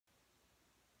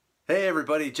Hey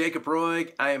everybody, Jacob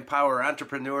Roig. I empower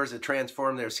entrepreneurs to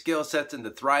transform their skill sets into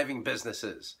thriving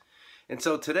businesses. And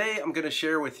so today I'm going to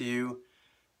share with you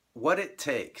what it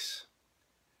takes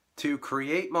to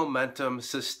create momentum,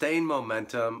 sustain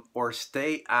momentum, or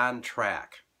stay on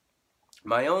track.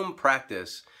 My own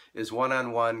practice is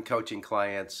one-on-one coaching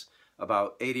clients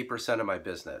about 80% of my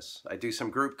business. I do some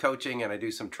group coaching and I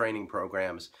do some training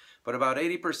programs, but about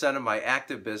 80% of my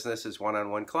active business is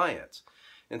one-on-one clients.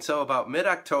 And so about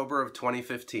mid-October of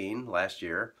 2015, last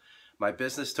year, my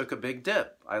business took a big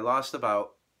dip. I lost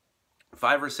about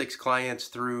 5 or 6 clients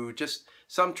through just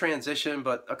some transition,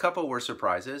 but a couple were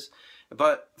surprises.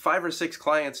 But 5 or 6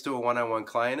 clients to a one-on-one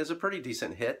client is a pretty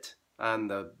decent hit on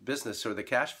the business or the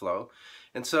cash flow.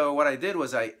 And so what I did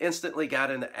was I instantly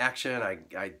got into action.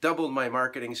 I doubled my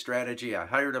marketing strategy. I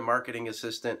hired a marketing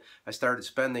assistant. I started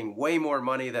spending way more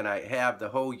money than I have the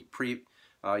whole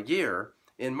year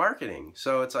in marketing.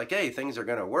 So it's like, hey, things are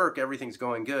going to work. Everything's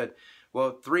going good.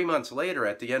 Well, 3 months later,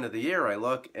 at the end of the year, I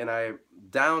look and I'm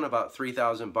down about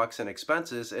 $3,000 in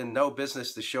expenses and no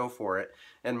business to show for it.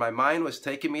 And my mind was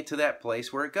taking me to that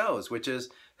place where it goes, which is,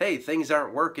 hey, things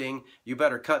aren't working. You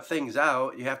better cut things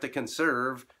out. You have to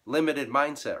conserve. Limited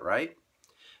mindset, right?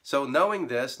 So knowing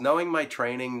this, knowing my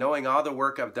training, knowing all the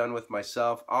work I've done with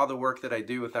myself, all the work that I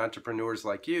do with entrepreneurs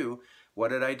like you, what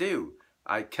did I do?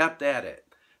 I kept at it.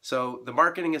 So the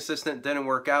marketing assistant didn't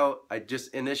work out. I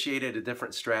just initiated a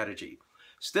different strategy.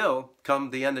 Still, come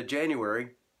the end of January,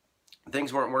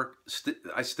 things weren't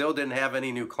I still didn't have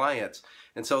any new clients.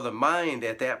 And so the mind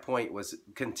at that point was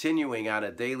continuing on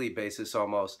a daily basis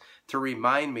almost to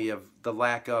remind me of the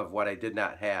lack of what I did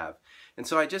not have. And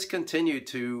so I just continued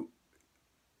to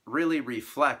really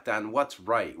reflect on what's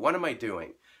right. What am I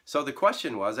doing? So the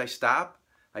question was, I stopped,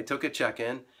 I took a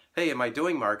check-in. Hey, am I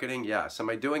doing marketing? Yes. Am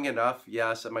I doing enough?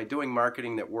 Yes. Am I doing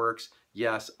marketing that works?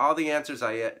 Yes. All the answers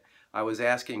I was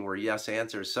asking were yes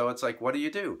answers. So it's like, what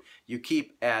do? You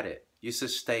keep at it. You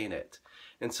sustain it.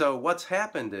 And so what's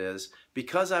happened is,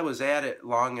 because I was at it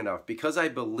long enough, because I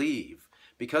believe,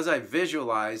 because I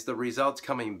visualize the results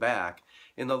coming back,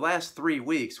 in the last 3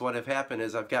 weeks, what have happened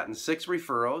is I've gotten 6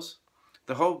 referrals.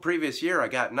 The whole previous year, I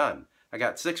got none. I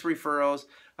got 6 referrals.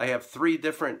 I have 3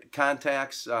 different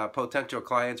contacts, potential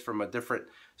clients from a different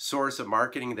source of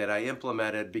marketing that I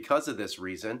implemented because of this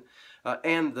reason.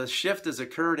 And the shift has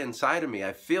occurred inside of me.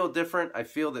 I feel different. I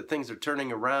feel that things are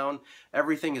turning around.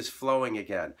 Everything is flowing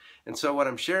again. And so what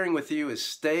I'm sharing with you is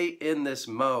stay in this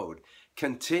mode.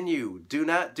 Continue. Do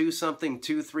not do something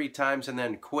 2, 3 times and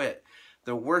then quit.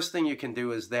 The worst thing you can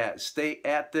do is that. Stay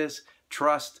at this.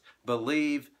 Trust.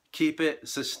 Believe. Keep it.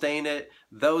 Sustain it.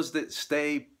 Those that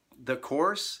stay the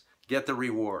course get the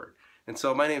reward. And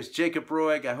so my name is Jacob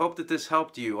Roig. I hope that this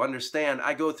helped you understand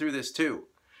I go through this too.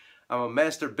 I'm a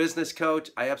master business coach.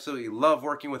 I absolutely love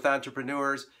working with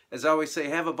entrepreneurs. As I always say,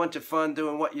 have a bunch of fun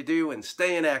doing what you do and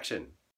stay in action.